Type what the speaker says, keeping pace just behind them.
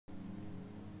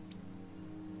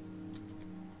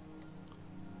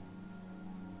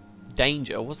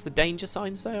danger. What's the danger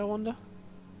sign say, I wonder?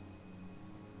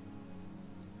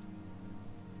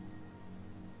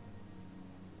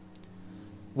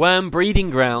 Worm breeding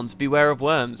grounds. Beware of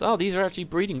worms. Oh, these are actually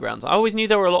breeding grounds. I always knew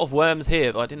there were a lot of worms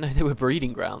here, but I didn't know they were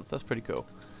breeding grounds. That's pretty cool.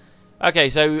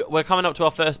 Okay, so we're coming up to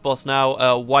our first boss now,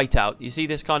 Whiteout. You see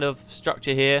this kind of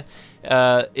structure here?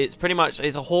 It's pretty much,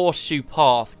 it's a horseshoe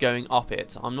path going up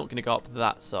it. I'm not going to go up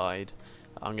that side.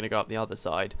 I'm going to go up the other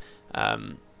side.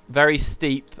 Very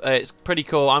steep. It's pretty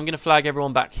cool. I'm going to flag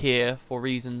everyone back here for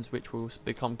reasons which will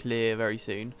become clear very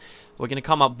soon. We're going to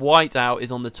come up. Whiteout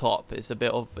is on the top. It's a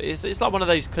bit of, it's like one of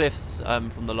those cliffs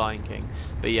from the Lion King.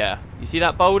 But yeah, you see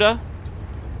that boulder?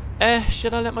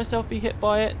 Should I let myself be hit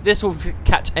by it? This will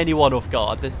catch anyone off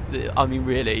guard. I mean,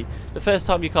 really, the first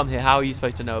time you come here, how are you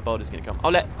supposed to know a boulder's going to come?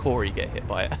 I'll let Corey get hit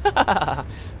by it.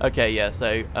 Okay, yeah,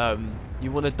 so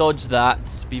you want to dodge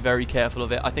that. Be very careful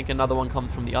of it. I think another one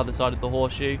comes from the other side of the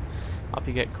horseshoe. Up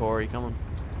you get, Corey. Come on.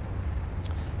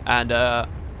 And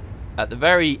at the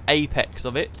very apex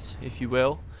of it, if you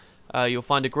will, you'll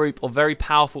find a group of very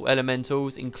powerful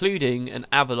elementals, including an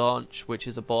avalanche, which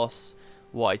is a boss.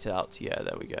 Whiteout, yeah,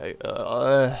 there we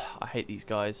go. I hate these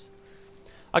guys.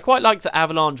 I quite like the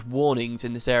avalanche warnings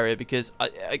in this area because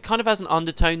it kind of has an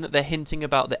undertone that they're hinting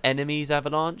about the enemy's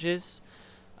avalanches.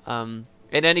 In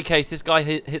any case, this guy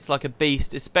hits like a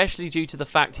beast, especially due to the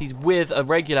fact he's with a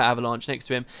regular avalanche next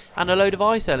to him and a load of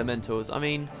ice elementals. I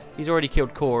mean, he's already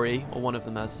killed Corey, or one of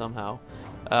them has somehow.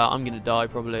 I'm going to die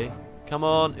probably. Come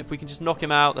on, if we can just knock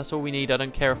him out, that's all we need. I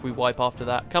don't care if we wipe after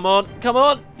that. Come on, come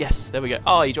on! Yes, there we go.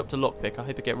 Oh, he dropped a lockpick. I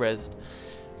hope it get rezzed.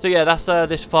 So yeah, that's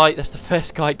this fight. That's the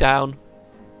first guy down.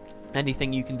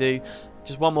 Anything you can do.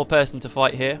 Just one more person to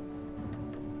fight here.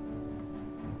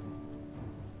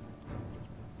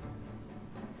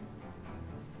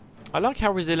 I like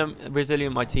how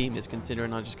resilient my team is,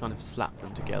 considering I just kind of slapped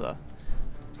them together.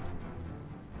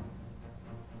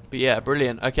 But yeah,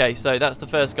 brilliant. Okay, so that's the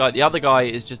first guy. The other guy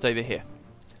is just over here,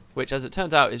 which, as it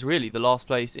turns out, is really the last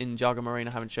place in Jargon Marine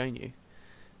I haven't shown you.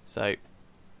 So,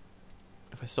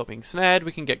 if I stop being snared,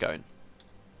 we can get going.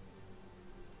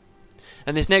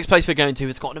 And this next place we're going to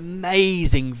has got an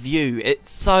amazing view. It's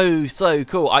so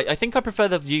cool. I think I prefer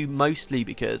the view mostly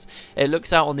because it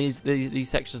looks out on these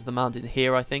sections of the mountain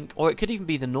here, I think. Or it could even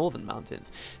be the northern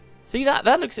mountains. See that?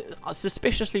 That looks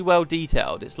suspiciously well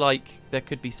detailed. It's like there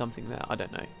could be something there. I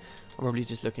don't know. I'm probably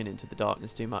just looking into the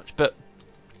darkness too much. But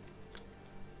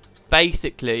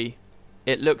basically,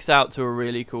 it looks out to a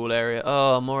really cool area.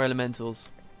 Oh, more elementals.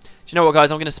 Do you know what,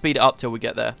 guys? I'm going to speed it up till we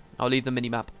get there. I'll leave the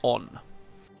minimap on.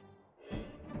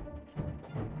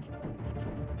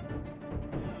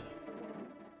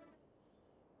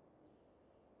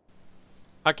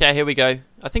 Okay, here we go.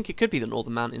 I think it could be the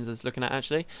northern mountains I was looking at,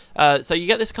 actually. So you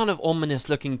get this kind of ominous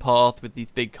looking path with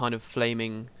these big kind of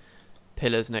flaming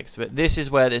pillars next to it. This is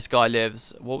where this guy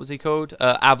lives. What was he called?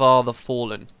 Avar the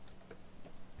Fallen.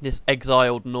 This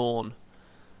exiled Norn.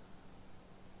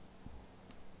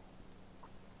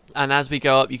 And as we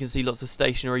go up, you can see lots of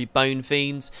stationary bone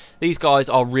fiends. These guys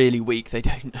are really weak. They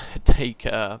don't take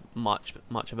much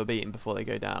of a beating before they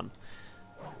go down.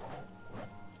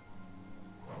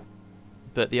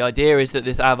 But the idea is that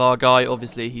this Avar guy,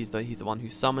 obviously, he's the one who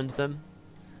summoned them.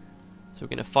 So we're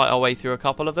going to fight our way through a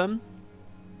couple of them.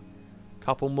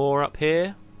 Couple more up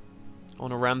here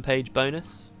on a rampage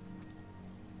bonus.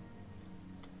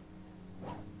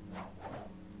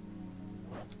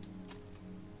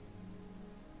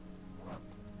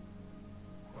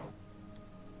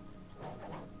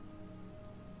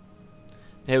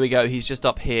 Here we go. He's just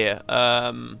up here.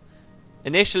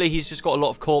 Initially, he's just got a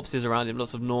lot of corpses around him,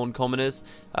 lots of Norn commoners,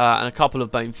 and a couple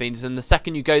of bone fiends. And the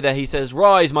second you go there, he says,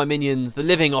 "Rise, my minions, the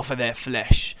living offer their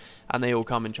flesh." And they all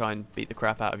come and try and beat the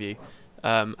crap out of you.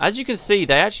 As you can see,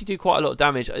 they actually do quite a lot of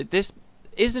damage. This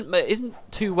isn't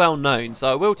too well known,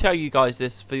 so I will tell you guys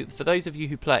this for those of you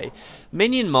who play.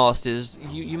 Minion Masters,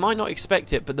 you might not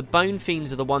expect it, but the Bone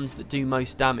Fiends are the ones that do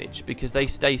most damage because they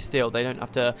stay still. They don't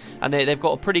have to, and they've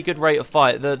got a pretty good rate of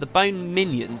fire. The Bone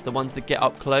Minions, the ones that get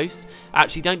up close,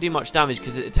 actually don't do much damage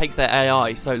because it takes their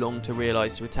AI so long to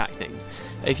realise to attack things.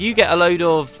 If you get a load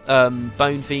of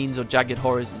Bone Fiends or Jagged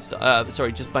Horrors and stuff,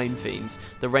 sorry, just Bone Fiends,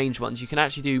 the ranged ones, you can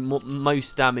actually do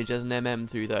most damage as an MM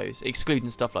through those, excluding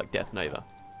stuff like Death Nova.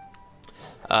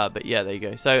 But yeah, there you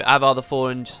go. So Avar the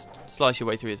Fallen, just slice your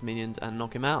way through his minions and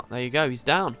knock him out. There you go, he's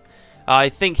down. I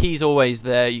think he's always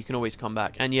there. You can always come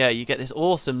back. And yeah, you get this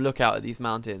awesome look out at these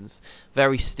mountains.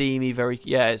 Very steamy,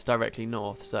 yeah, it's directly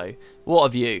north. So, what a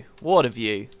view. What a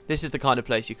view. This is the kind of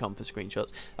place you come for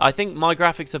screenshots. I think my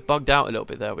graphics have bugged out a little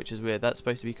bit there, which is weird. That's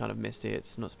supposed to be kind of misty.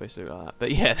 It's not supposed to look like that.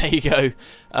 But yeah, there you go.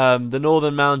 The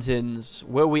northern mountains.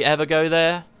 Will we ever go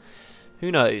there?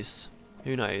 Who knows?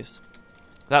 Who knows?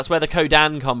 That's where the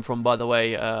Kodan come from, by the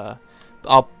way.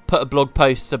 I'll put a blog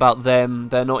post about them.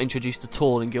 They're not introduced at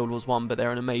all in Guild Wars 1, but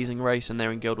they're an amazing race, and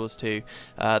they're in Guild Wars 2.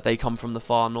 They come from the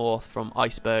far north, from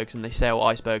icebergs, and they sail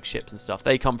iceberg ships and stuff.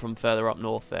 They come from further up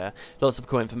north there. Lots of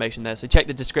cool information there, so check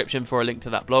the description for a link to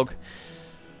that blog.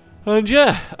 And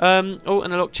yeah, oh,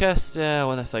 and a lock chest. Well,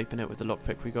 let's open it with the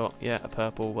lockpick we got. Yeah, a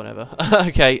purple, whatever.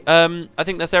 Okay, I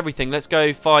think that's everything. Let's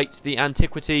go fight the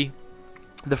antiquity,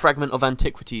 the fragment of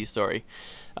antiquities, sorry.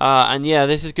 And yeah,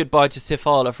 this is goodbye to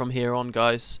Sifala from here on,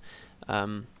 guys.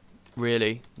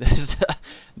 Really, there's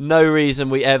no reason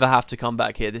we ever have to come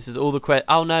back here. This is all the quest.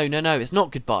 Oh no, no, no! It's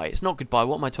not goodbye. It's not goodbye.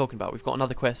 What am I talking about? We've got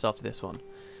another quest after this one.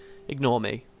 Ignore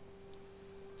me.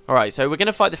 All right, so we're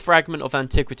gonna fight the fragment of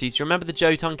antiquities. Do you remember the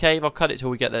Jotun cave? I'll cut it till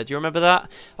we get there. Do you remember that?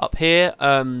 Up here,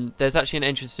 there's actually an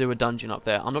entrance to a dungeon up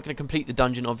there. I'm not gonna complete the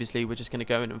dungeon, obviously. We're just gonna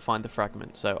go in and find the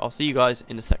fragment. So I'll see you guys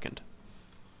in a second.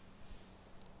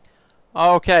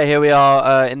 Okay, here we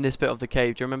are in this bit of the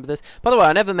cave. Do you remember this? By the way,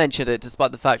 I never mentioned it,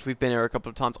 despite the fact we've been here a couple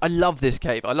of times. I love this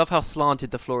cave. I love how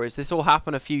slanted the floor is. This all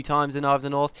happened a few times in Eye of the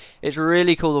North. It's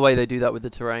really cool the way they do that with the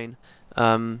terrain.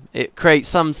 It creates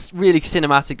some really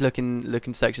cinematic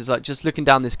looking sections, like just looking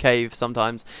down this cave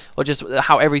sometimes, or just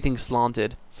how everything's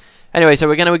slanted. Anyway, so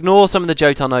we're going to ignore some of the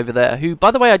Jotun over there, who,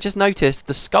 by the way, I just noticed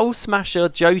the Skull Smasher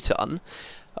Jotun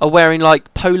are wearing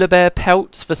like polar bear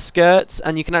pelts for skirts,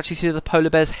 and you can actually see the polar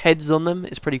bears' heads on them.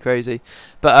 It's pretty crazy.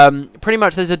 But pretty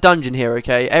much there's a dungeon here,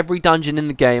 okay? Every dungeon in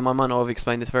the game, I might not have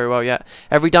explained this very well yet,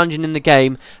 every dungeon in the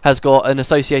game has got an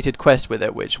associated quest with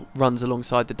it, which runs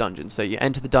alongside the dungeon. So you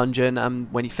enter the dungeon,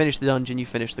 and when you finish the dungeon, you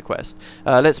finish the quest.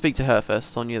 Let's speak to her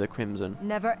first, Sonia the Crimson.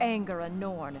 Never anger a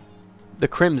Norn. The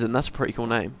Crimson, that's a pretty cool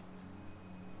name.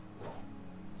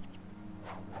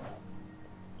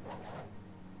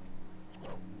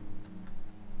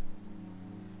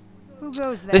 Who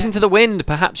goes there? Listen to the wind.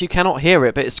 Perhaps you cannot hear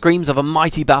it, but it screams of a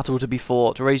mighty battle to be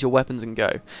fought. Raise your weapons and go.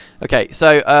 Okay,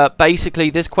 so basically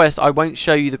this quest, I won't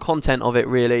show you the content of it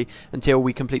really until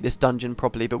we complete this dungeon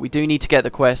properly, but we do need to get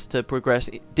the quest to progress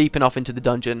deep enough into the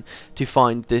dungeon to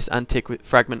find this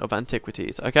fragment of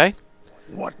antiquities, okay?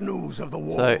 What news of the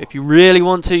war? So if you really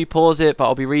want to, pause it, but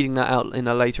I'll be reading that out in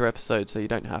a later episode, so you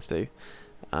don't have to.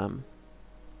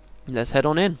 Let's head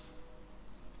on in.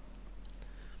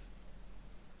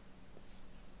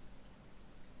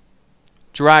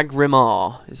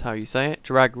 Dragrimar is how you say it.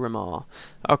 Dragrimar.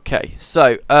 Okay,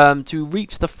 so to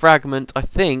reach the fragment, I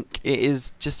think it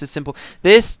is just as simple.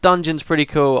 This dungeon's pretty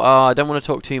cool. I don't want to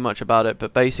talk too much about it,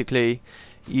 but basically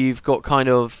you've got kind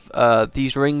of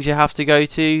these rings you have to go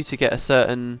to get a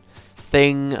certain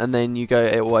thing, and then you go,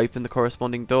 it will open the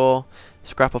corresponding door.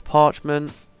 Scrap of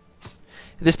parchment.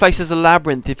 This place is a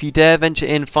labyrinth. If you dare venture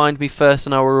in, find me first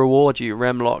and I will reward you.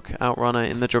 Remlock, Outrunner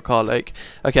in the Drakar Lake.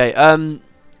 Okay,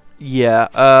 yeah,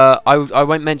 I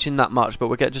won't mention that much, but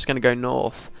we're just going to go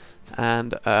north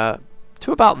and to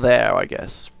about there, I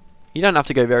guess. You don't have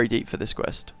to go very deep for this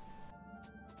quest.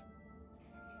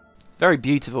 It's very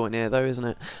beautiful in here, though, isn't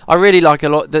it? I really like a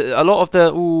lot of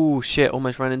the... Ooh, shit,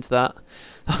 almost ran into that.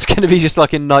 That's going to be just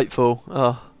like in Nightfall.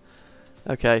 Oh.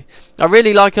 Okay. I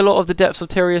really like a lot of the Depths of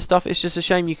Tyria stuff. It's just a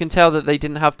shame you can tell that they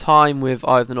didn't have time with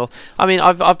Eye of the North. I mean,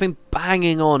 I've been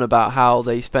banging on about how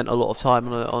they spent a lot of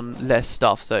time on less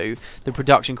stuff, so the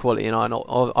production quality in Eye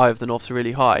of the North is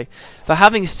really high. But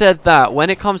having said that,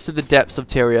 when it comes to the Depths of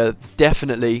Tyria,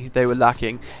 definitely they were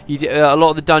lacking. A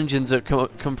lot of the dungeons are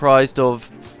comprised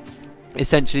of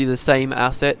essentially the same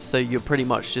assets, so you're pretty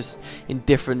much just in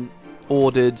different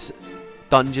ordered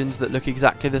dungeons that look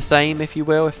exactly the same, if you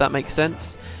will, if that makes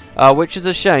sense, which is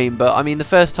a shame. But I mean, the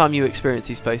first time you experience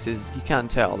these places, you can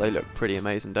tell they look pretty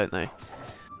amazing, don't they?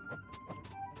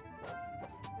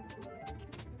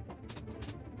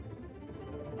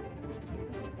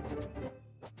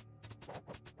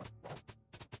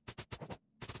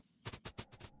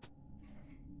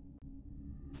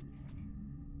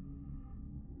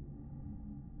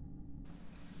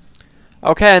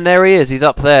 Okay, and there he is. He's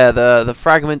up there, the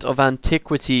fragment of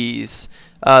antiquities.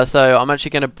 So I'm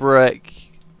actually going to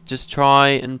just try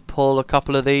and pull a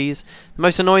couple of these. The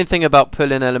most annoying thing about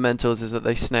pulling elementals is that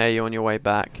they snare you on your way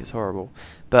back. It's horrible.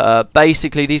 But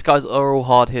basically, these guys are all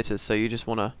hard hitters, so you just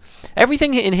want to...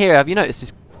 Everything in here, have you noticed,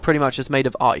 is pretty much just made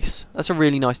of ice. That's a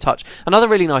really nice touch. Another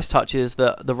really nice touch is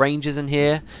that the ranges in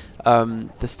here,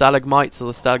 the stalagmites or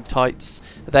the stalactites,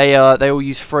 they all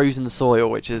use frozen soil,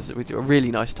 which is a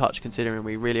really nice touch considering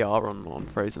we really are on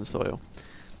frozen soil.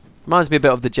 Reminds me a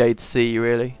bit of the Jade Sea,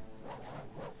 really,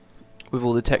 with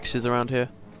all the textures around here.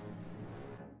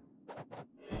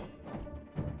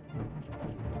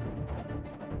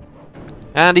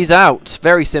 And he's out.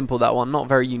 Very simple, that one. Not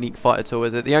very unique fight at all,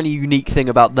 is it? The only unique thing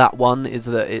about that one is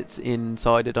that it's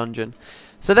inside a dungeon.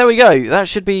 So there we go. That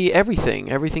should be everything.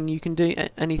 Everything you can do.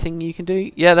 Anything you can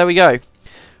do. Yeah, there we go.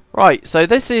 Right, so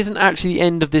this isn't actually the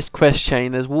end of this quest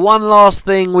chain. There's one last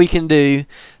thing we can do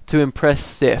to impress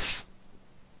Sif.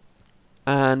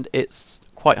 And it's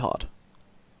quite hard.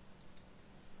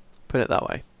 Put it that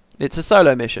way. It's a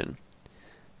solo mission.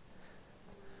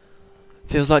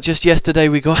 Feels like just yesterday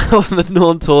we got out of the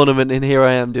Norn tournament and here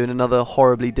I am doing another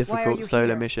horribly difficult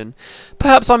solo mission.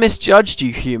 Perhaps I misjudged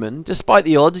you, human. Despite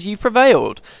the odds, you've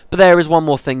prevailed. But there is one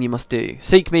more thing you must do.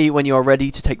 Seek me when you are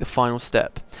ready to take the final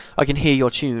step. I can hear your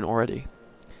tune already.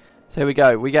 So here we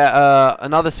go. We get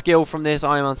another skill from this.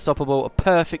 I am unstoppable. A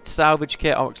perfect salvage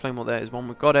kit. I'll explain what that is when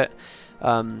we've got it.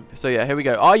 So yeah, here we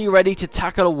go. Are you ready to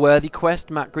tackle a worthy quest,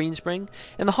 Matt Greenspring?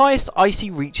 In the highest icy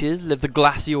reaches live the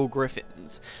glacial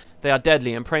griffins. They are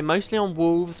deadly and prey mostly on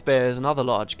wolves, bears and other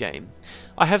large game.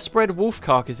 I have spread wolf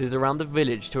carcasses around the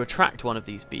village to attract one of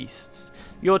these beasts.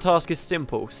 Your task is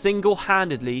simple.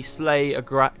 Single-handedly slay a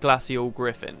glacial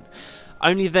griffin.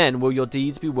 Only then will your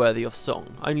deeds be worthy of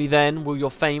song. Only then will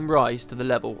your fame rise to the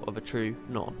level of a true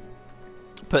norn.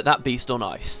 Put that beast on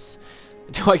ice.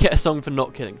 Do I get a song for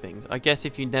not killing things? I guess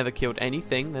if you never killed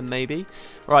anything, then maybe.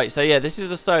 Right, so yeah, this is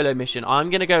a solo mission. I'm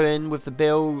going to go in with the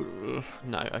build...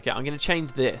 No, okay, I'm going to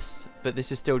change this. But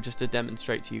this is still just to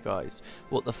demonstrate to you guys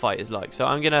what the fight is like. So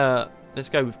I'm going to... Let's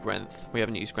go with Grenth. We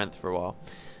haven't used Grenth for a while.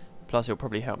 Plus, it'll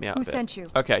probably help me out a bit. Who sent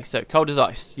you? Okay, so Cold as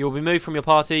Ice. You'll be moved from your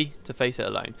party to face it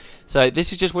alone. So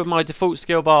this is just with my default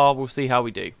skill bar. We'll see how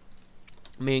we do.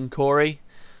 Me and Corey...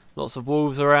 Lots of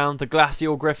wolves around. The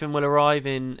glacial griffin will arrive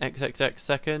in XXX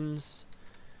seconds.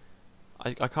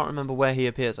 I can't remember where he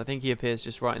appears. I think he appears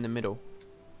just right in the middle.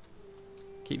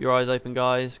 Keep your eyes open,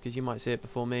 guys, because you might see it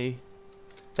before me.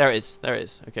 There it is. There it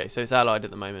is. Okay, so it's allied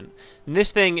at the moment. And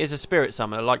this thing is a spirit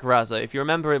summoner, like Razza. If you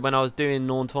remember it when I was doing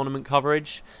Norn tournament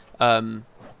coverage, I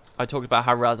talked about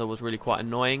how Razza was really quite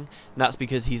annoying. And that's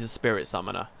because he's a spirit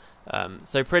summoner.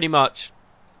 So pretty much...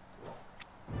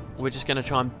 We're just going to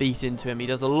try and beat into him. He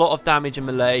does a lot of damage in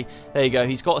melee. There you go.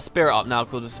 He's got a spirit up now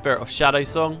called the Spirit of Shadow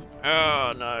Song.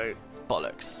 Oh, no.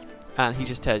 Bollocks. And he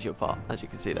just tears you apart, as you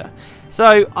can see there. So,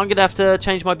 I'm going to have to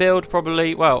change my build,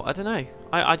 probably. Well, I don't know.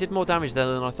 I did more damage there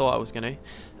than I thought I was going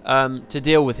to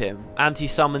deal with him.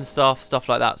 Anti-summon stuff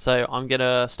like that. So, I'm going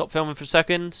to stop filming for a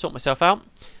second, sort myself out,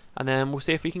 and then we'll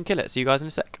see if we can kill it. See you guys in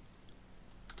a sec.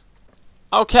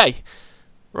 Okay.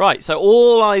 Right, so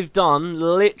all I've done,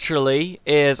 literally,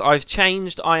 is I've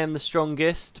changed I am the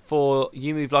strongest for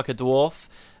you move like a dwarf,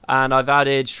 and I've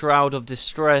added Shroud of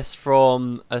Distress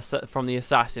from the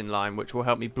Assassin line, which will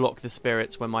help me block the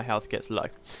spirits when my health gets low,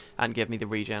 and give me the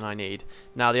regen I need.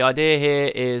 Now, the idea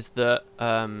here is that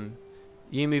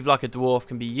you move like a dwarf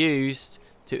can be used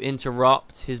to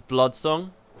interrupt his blood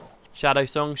song, shadow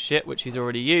song, shit, which he's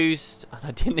already used, and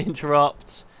I didn't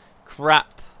interrupt.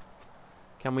 Crap.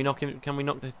 Can we knock him? Can we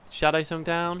knock the shadow song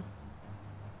down?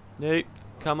 Nope.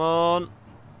 Come on.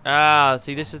 Ah,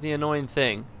 see, this is the annoying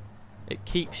thing. It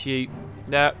keeps you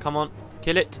there. Come on,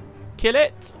 kill it, kill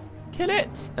it, kill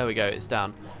it. There we go. It's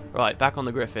down. Right, back on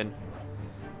the griffin.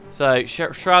 So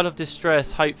Shroud of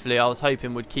Distress. Hopefully, I was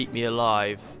hoping would keep me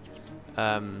alive.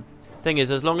 Thing is,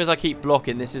 as long as I keep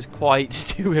blocking, this is quite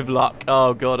to do with luck.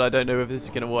 Oh god, I don't know if this is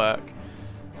gonna work.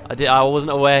 I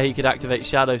wasn't aware he could activate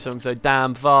Shadow Song so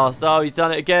damn fast. Oh, he's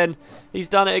done it again. He's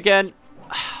done it again.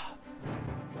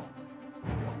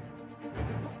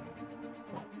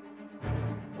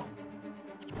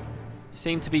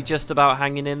 Seem to be just about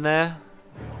hanging in there.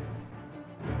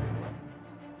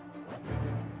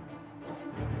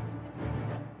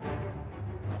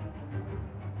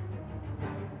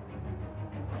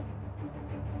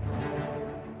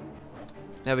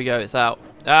 There we go, it's out.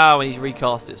 Oh, and he's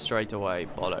recast it straight away.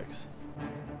 Bollocks.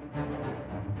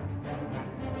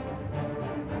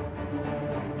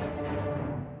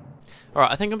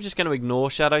 Alright, I think I'm just going to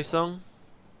ignore Shadow Song.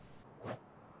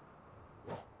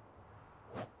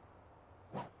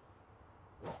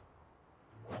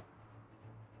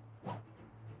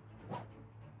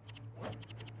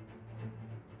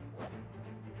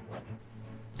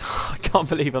 I can't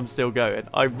believe I'm still going.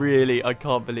 I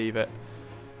can't believe it.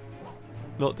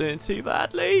 Not doing too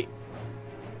badly.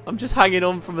 I'm just hanging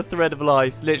on from a thread of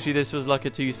life. Literally, this was like a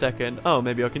 2-second. Oh,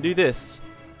 maybe I can do this.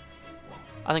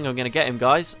 I think I'm going to get him,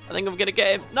 guys. I think I'm going to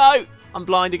get him. No! I'm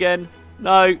blind again.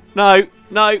 No, no,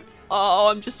 no. Oh,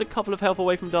 I'm just a couple of health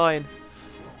away from dying.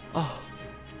 Oh.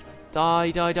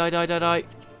 Die, die, die, die, die, die.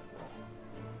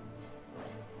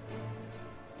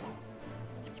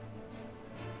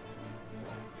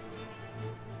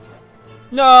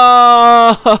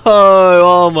 No!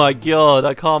 Oh my god,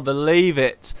 I can't believe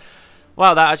it.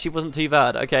 Wow, that actually wasn't too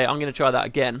bad. Okay, I'm going to try that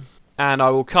again. And I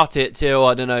will cut it till,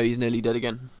 I don't know, he's nearly dead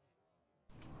again.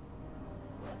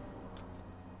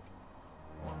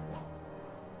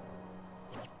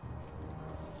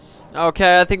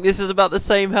 Okay, I think this is about the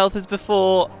same health as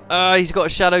before. He's got a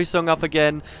Shadow Song up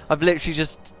again. I've literally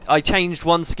just... I changed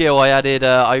one skill. I added...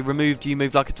 I removed You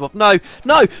Move Like a Dwarf. No!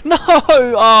 No! No!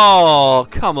 Oh,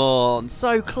 come on.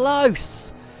 So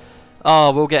close.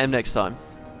 Oh, we'll get him next time.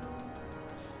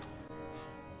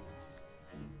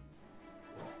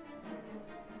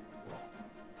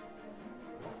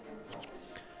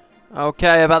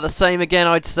 Okay, about the same again,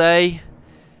 I'd say.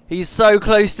 He's so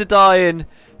close to dying.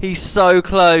 He's so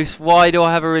close. Why do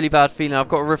I have a really bad feeling? I've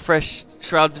got a refresh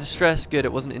Shroud of Distress. Good,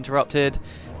 it wasn't interrupted.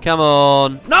 Come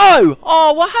on. No!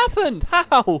 Oh, what happened?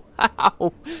 How?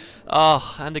 How?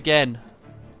 Oh, and again.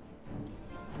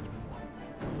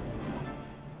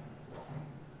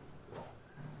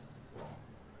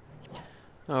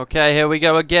 Okay, here we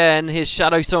go again. His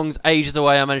Shadow Song's ages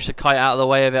away. I managed to kite out of the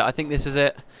way of it. I think this is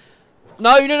it.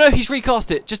 No, no, no. He's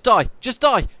recast it. Just die. Just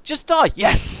die. Just die.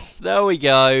 Yes! There we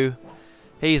go.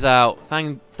 He's out.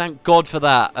 Thank God for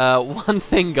that. One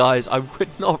thing, guys, I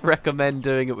would not recommend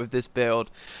doing it with this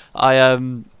build.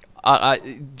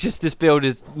 Just this build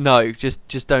is no.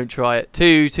 Just don't try it.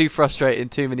 Too frustrating.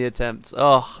 Too many attempts.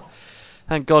 Oh,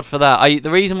 thank God for that. The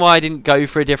reason why I didn't go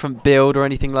for a different build or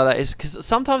anything like that is because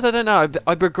sometimes I don't know.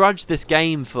 I begrudge this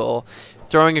game for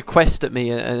throwing a quest at me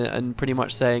and pretty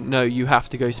much saying, no, you have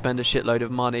to go spend a shitload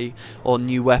of money on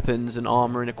new weapons and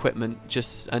armor and equipment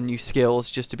and new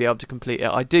skills just to be able to complete it.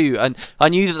 I do, and I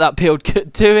knew that build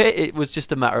could do it. It was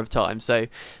just a matter of time. So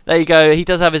there you go. He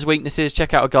does have his weaknesses.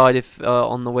 Check out a guide if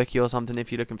on the wiki or something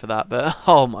if you're looking for that. But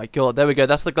oh my god, there we go.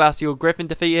 That's the Glacial Griffin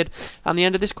defeated and the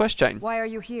end of this quest chain. Why are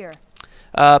you here?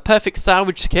 Perfect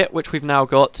salvage kit, which we've now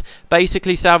got.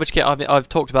 Basically, salvage kit, I've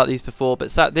talked about these before, but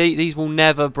these will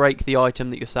never break the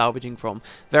item that you're salvaging from.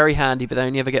 Very handy, but they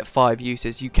only ever get 5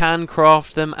 uses. You can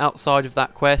craft them outside of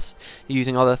that quest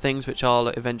using other things, which I'll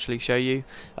eventually show you.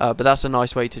 But that's a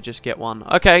nice way to just get one.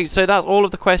 Okay, so that's all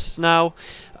of the quests now.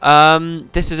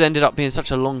 This has ended up being such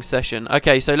a long session.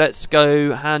 Okay, so let's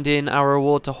go hand in our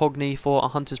reward to Hogni for a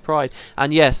Hunter's Pride.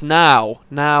 And yes, now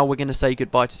we're going to say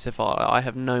goodbye to Sifala. I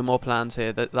have no more plans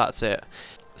here. That's it.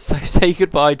 So say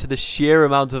goodbye to the sheer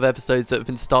amount of episodes that have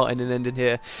been starting and ending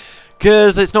here,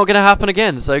 because it's not going to happen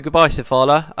again. So goodbye,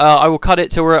 Sifala. I will cut it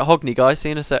till we're at Hogni, guys. See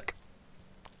you in a sec.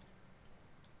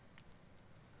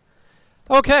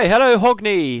 Okay, hello,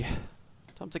 Hogni.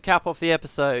 Time to cap off the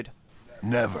episode.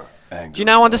 Never. Do you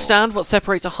now understand what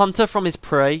separates a hunter from his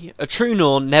prey? A true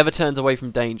Norn never turns away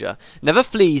from danger, never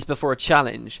flees before a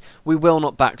challenge. We will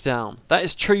not back down. That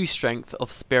is true strength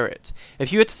of spirit.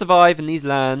 If you were to survive in these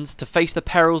lands, to face the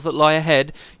perils that lie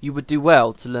ahead, you would do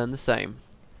well to learn the same.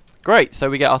 Great, so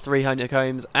we get our 3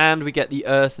 honeycombs, and we get the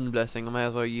Urson Blessing. I may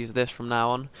as well use this from now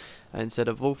on instead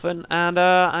of Wolfen.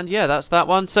 And yeah, that's that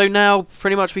one. So now,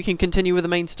 pretty much, we can continue with the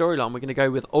main storyline. We're going to go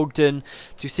with Ogden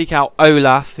to seek out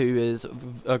Olaf, who is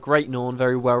a great Norn,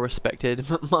 very well respected,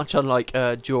 much unlike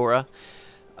Jorah,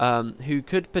 who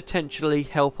could potentially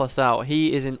help us out.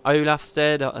 He is in Olaf's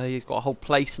stead. He's got a whole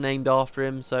place named after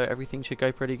him, so everything should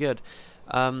go pretty good.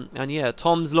 And yeah,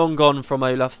 Tom's long gone from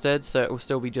Olafstead, so it will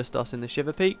still be just us in the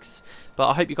Shiver Peaks. But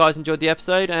I hope you guys enjoyed the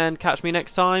episode, and catch me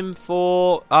next time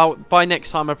for... by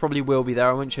next time I probably will be there.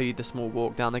 I won't show you the small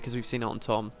walk down there because we've seen it on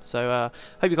Tom. So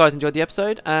hope you guys enjoyed the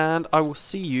episode, and I will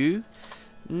see you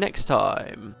next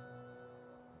time.